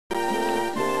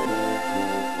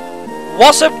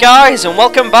What's up, guys, and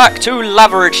welcome back to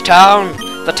Laveridge Town,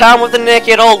 the town with the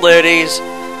naked old ladies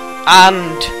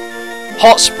and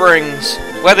hot springs,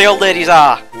 where the old ladies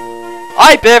are.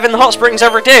 I bathe in the hot springs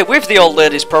every day with the old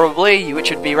ladies, probably,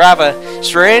 which would be rather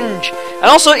strange, and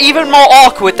also even more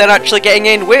awkward than actually getting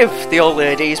in with the old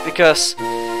ladies, because,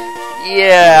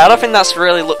 yeah, I don't think that's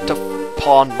really looked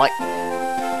upon. Like,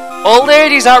 old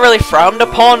ladies aren't really frowned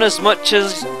upon as much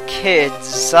as kids,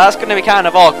 so that's going to be kind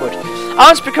of awkward. I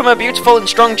want to become a beautiful and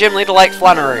strong gym leader like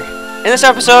Flannery. In this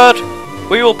episode,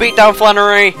 we will beat down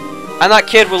Flannery, and that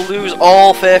kid will lose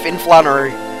all faith in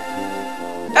Flannery.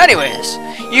 Anyways,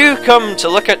 you come to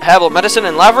look at herbal medicine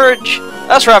in Laveridge?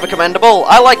 That's rather commendable.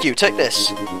 I like you. Take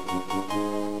this.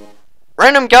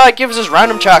 Random guy gives us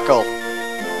random charcoal.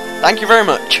 Thank you very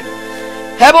much.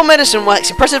 Herbal medicine works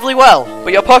impressively well,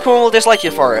 but your Pokemon will dislike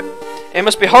you for it. It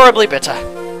must be horribly bitter.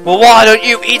 Well, why don't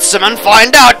you eat some and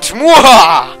find out?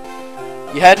 Mwah!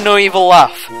 You had no evil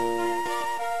laugh.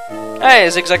 Hey,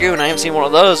 Zigzagoon, I haven't seen one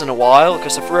of those in a while,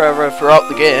 because they're forever throughout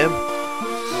the game.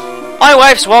 My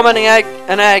wife's warming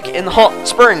an egg in the hot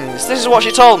springs. This is what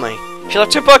she told me. She'll have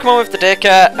 2 Pokemon with the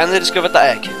daycare, and they discovered the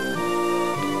egg.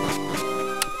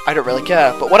 I don't really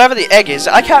care, but whatever the egg is,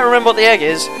 I can't remember what the egg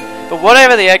is, but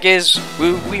whatever the egg is,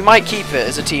 we might keep it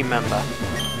as a team member.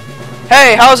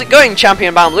 Hey, how's it going,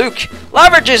 Champion Bound Luke?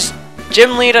 Laveridge's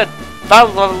gym leader,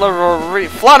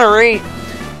 Flannery,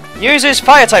 uses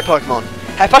Fire-type Pokemon.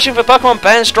 Her passion for Pokemon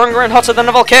burns stronger and hotter than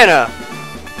a volcano.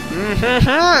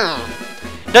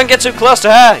 Don't get too close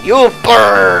to her, you'll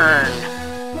burn!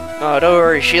 Oh, don't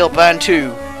worry, she'll burn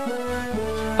too.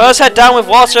 First head down with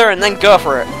water and then go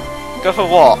for it. Go for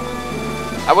what?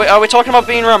 Are we talking about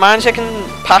being romantic and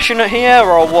passionate here,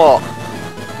 or what?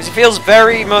 Because it feels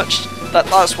very much that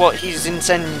that's what he's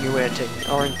insinuating.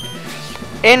 Or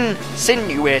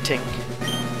insinuating.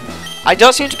 I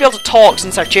don't seem to be able to talk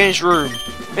since I've changed room.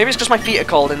 Maybe it's because my feet are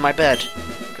cold in my bed.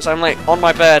 Because I'm like on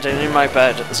my bed and in my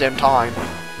bed at the same time.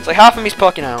 It's like half of me's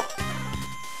poking out.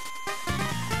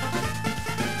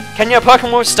 Can your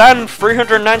Pokemon withstand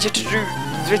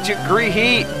 392-degree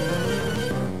heat?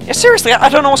 Yeah, seriously, I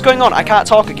don't know what's going on. I can't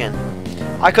talk again.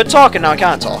 I could talk and now I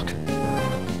can't talk.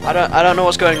 I don't know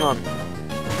what's going on.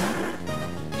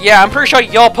 Yeah, I'm pretty sure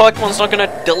your Pokemon's not gonna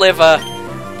deliver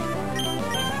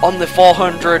on the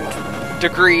 400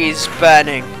 degrees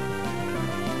burning.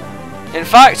 In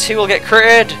fact, he will get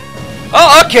critted.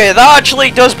 Oh, okay, that actually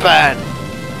does burn.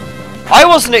 I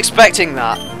wasn't expecting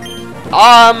that.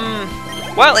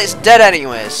 Well, it's dead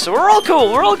anyways, so we're all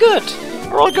cool, we're all good.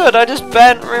 We're all good, I just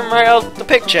burnt him right out the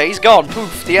picture, he's gone,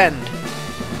 poof, the end.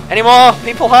 Any more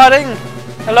people hiding?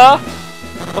 Hello?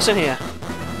 What's in here?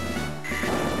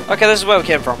 Okay, this is where we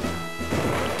came from.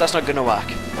 That's not gonna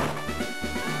work.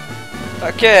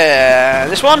 Okay,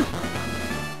 this one.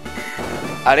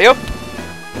 Alley up.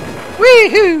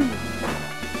 Woohoo!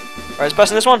 Right, is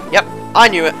pressing this one? Yep, I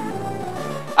knew it.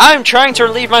 I'm trying to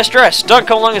relieve my stress. Don't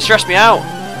come along and stress me out.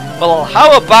 Well,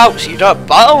 how about you don't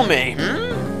battle me?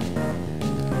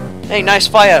 Hey, nice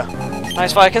fire.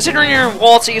 Nice fire. Considering you're in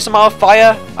water, you somehow have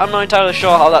fire. I'm not entirely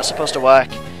sure how that's supposed to work.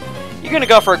 You're gonna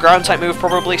go for a ground type move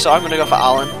probably, so I'm gonna go for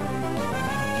Alan.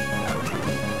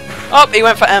 Oh, he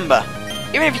went for Ember.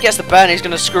 Even if he gets the burn, he's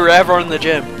going to screw everyone in the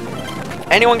gym.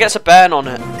 Anyone gets a burn on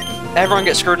it, everyone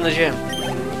gets screwed in the gym.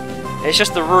 It's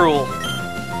just the rule.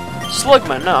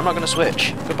 Slugman, no, I'm not going to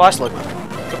switch. Goodbye, Slugman.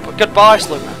 Goodbye,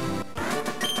 Slugman.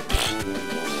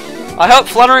 I hope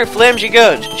Flannery flames you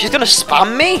good. She's going to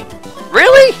spam me?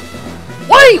 Really?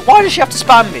 Why? Why does she have to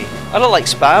spam me? I don't like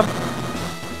spam.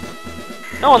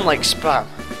 No one likes spam.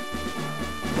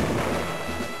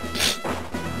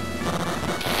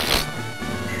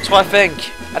 That's what I think.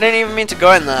 I didn't even mean to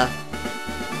go in there.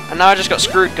 And now I just got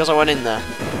screwed because I went in there.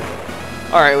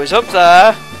 Alright, it was up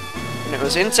there. And it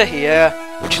was into here,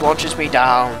 which launches me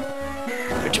down.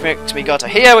 Which makes me go to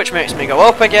here, which makes me go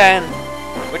up again.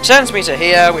 Which sends me to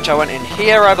here, which I went in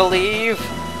here, I believe.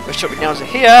 Which took me down to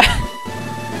here.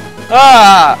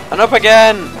 Ah! And up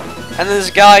again. And there's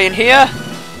a guy in here.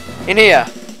 In here.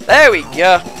 There we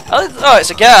go. Oh, it's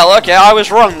a girl. Okay, I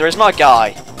was wrong. There is not a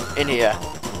guy in here.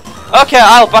 Okay,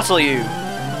 I'll battle you.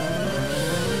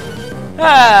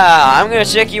 Ah, I'm gonna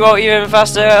take you out even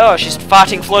faster. Oh, she's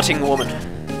fighting floating woman.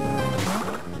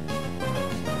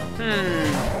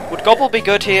 Would Gobble be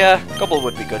good here? Gobble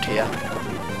would be good here.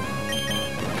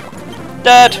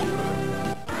 Dead.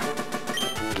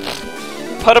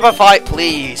 Put up a fight,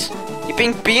 please. You're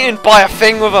being beaten by a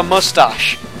thing with a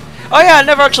mustache. Oh yeah, I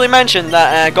never actually mentioned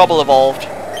that Gobble evolved.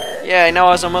 Yeah, he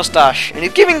now has a mustache, and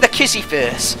he's giving the kissy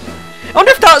face. I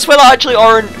wonder if that's where that actually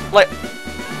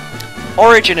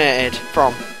originated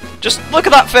from. Just look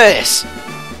at that face.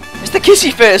 It's the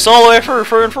kissy face all the way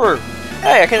through and through.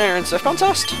 Hey, I can enter into a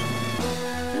contest.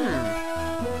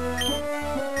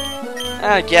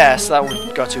 I guess that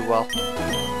wouldn't go too well.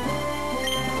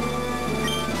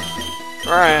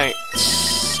 Right,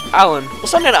 Alan. We'll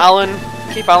send in Alan.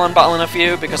 Keep Alan battling a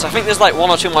few because I think there's like 1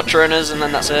 or 2 more trainers and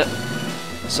then that's it.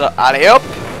 So, alley up.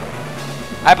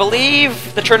 I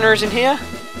believe the trainer is in here.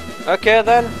 Okay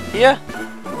then, here.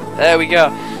 There we go.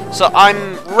 So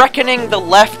I'm reckoning the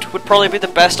left would probably be the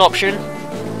best option.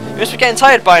 You must be getting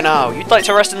tired by now. You'd like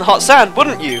to rest in the hot sand,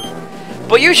 wouldn't you?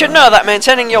 But you should know that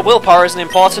maintaining your willpower is an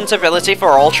important ability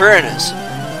for all trainers.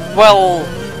 Well,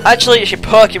 actually it's your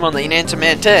Pokemon that you need to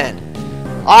maintain.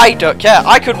 I don't care.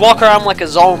 I could walk around like a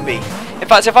zombie. In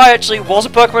fact, if I actually was a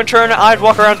Pokemon trainer, I'd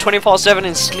walk around 24/7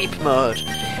 in sleep mode.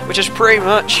 Which is pretty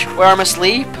much where I'm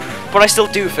asleep, but I still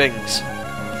do things.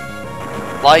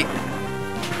 Like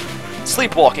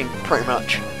sleepwalking, pretty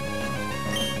much.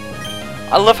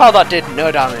 I love how that did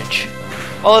no damage.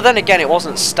 Although then again, it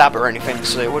wasn't stab or anything,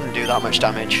 so it wouldn't do that much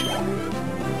damage.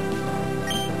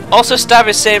 Also, stab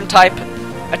is same type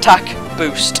attack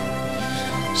boost.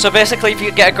 So basically, if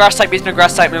you get a grass type using a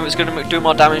grass type move, it's going to do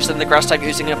more damage than the grass type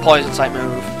using a poison type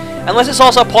move. Unless it's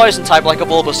also a poison type, like a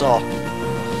Bulbasaur.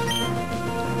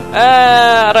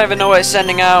 I don't even know what it's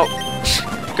sending out.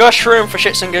 Go Shroom for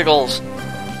shits and giggles.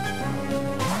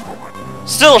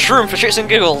 Still Shroom for shits and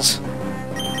giggles.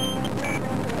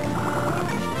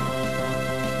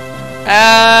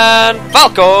 And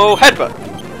Falco headbutt.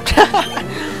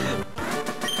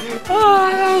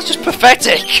 Oh, that was just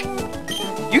pathetic.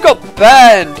 You got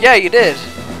burned. Yeah, you did.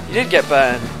 You did get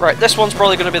burned. Right, this one's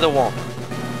probably going to be the one.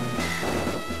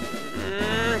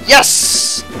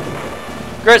 Yes!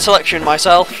 Great selection,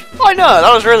 myself. I know,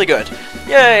 that was really good.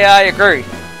 Yeah, I agree.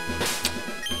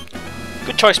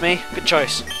 Good choice, me. Good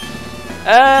choice.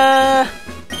 I'm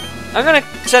gonna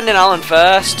send in Alan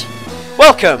first.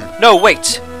 Welcome! No,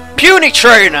 wait. Puny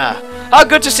Trainer! How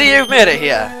good to see you've made it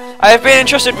here. I have been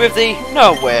entrusted with the...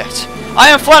 No, wait. I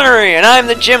am Flannery, and I am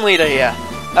the gym leader here.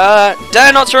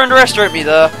 Dare not to underestimate me,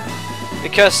 though.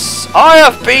 Because I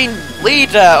have been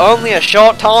leader only a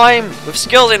short time, with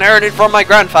skills inherited from my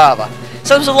grandfather.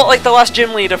 Sounds a lot like the last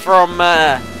gym leader from,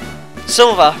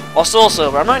 Silver, or Soul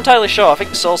Silver. I'm not entirely sure. I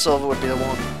think Soul Silver would be the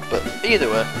one. But either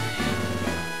way.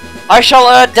 I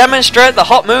shall, demonstrate the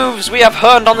hot moves we have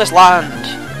honed on this land.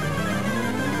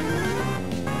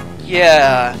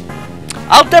 Yeah.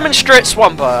 I'll demonstrate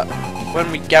Swampert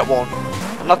when we get one.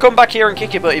 And I'll come back here and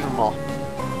kick your butt even more.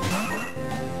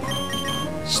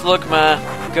 Slugma,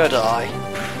 go die.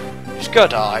 Just go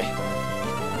die.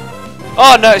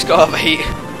 Oh no, it's got overheat.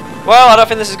 Well, I don't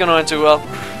think this is going to end too well.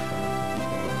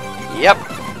 Yep.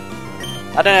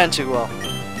 I didn't end too well.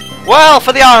 Well,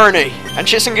 for the irony, and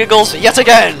shits and giggles yet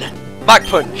again. Back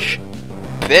punch.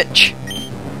 Bitch.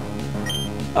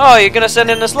 Oh, you're going to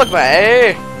send in a Slugma,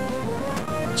 eh?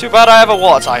 Too bad I have a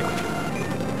water type.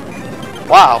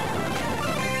 Wow.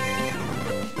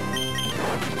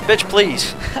 Bitch,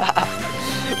 please.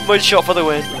 One shot for the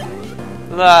win.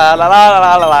 La la la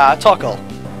la la la. Toggle.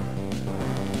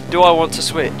 Do I want to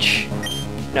switch?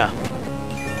 No.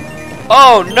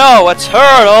 Oh no, a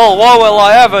turtle! What will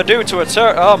I ever do to a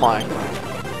turtle? Oh my.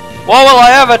 What will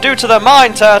I ever do to the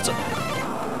mine turtle?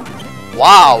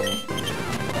 Wow.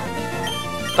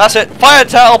 That's it. Fire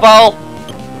turtle bell.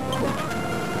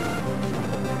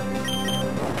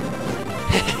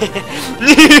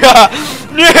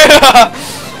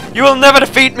 You will never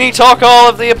defeat me, Torkoal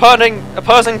of the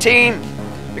opposing team,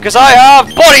 because I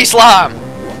have Body Slam!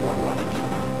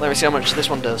 Let me see how much this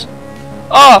one does.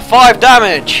 Oh, 5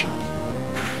 damage!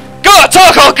 Go,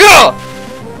 Torkoal, go!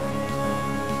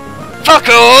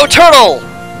 Falco, Turtle!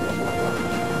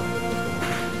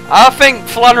 I think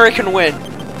Flannery can win.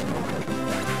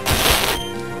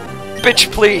 Bitch,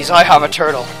 please, I have a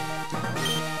turtle.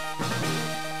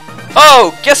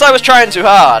 Oh, guess I was trying too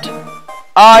hard.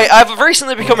 I've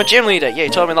recently become a gym leader. Yeah, you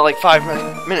told me that like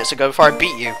 5 minutes ago before I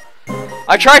beat you.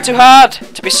 I tried too hard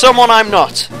to be someone I'm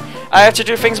not. I have to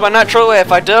do things my natural way.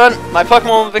 If I don't, my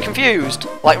Pokemon will be confused.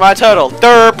 Like my turtle.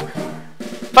 Derp!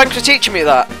 Thanks for teaching me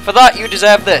that. For that, you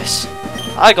deserve this.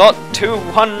 I got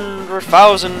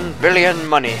 200,000 billion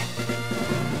money.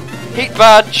 Heat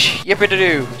badge.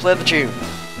 Yippee-doo-doo. Play the tune.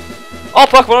 All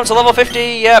Pokemon up to level 50.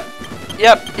 Yep.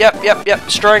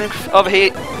 Strength.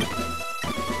 Overheat.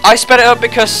 I sped it up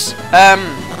because,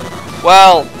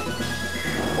 well,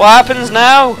 what happens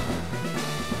now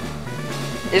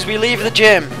is we leave the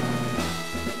gym,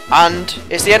 and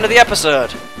it's the end of the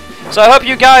episode. So I hope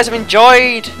you guys have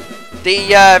enjoyed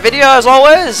the video as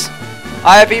always.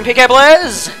 I have been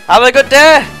PKblaze. Have a good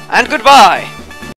day, and goodbye.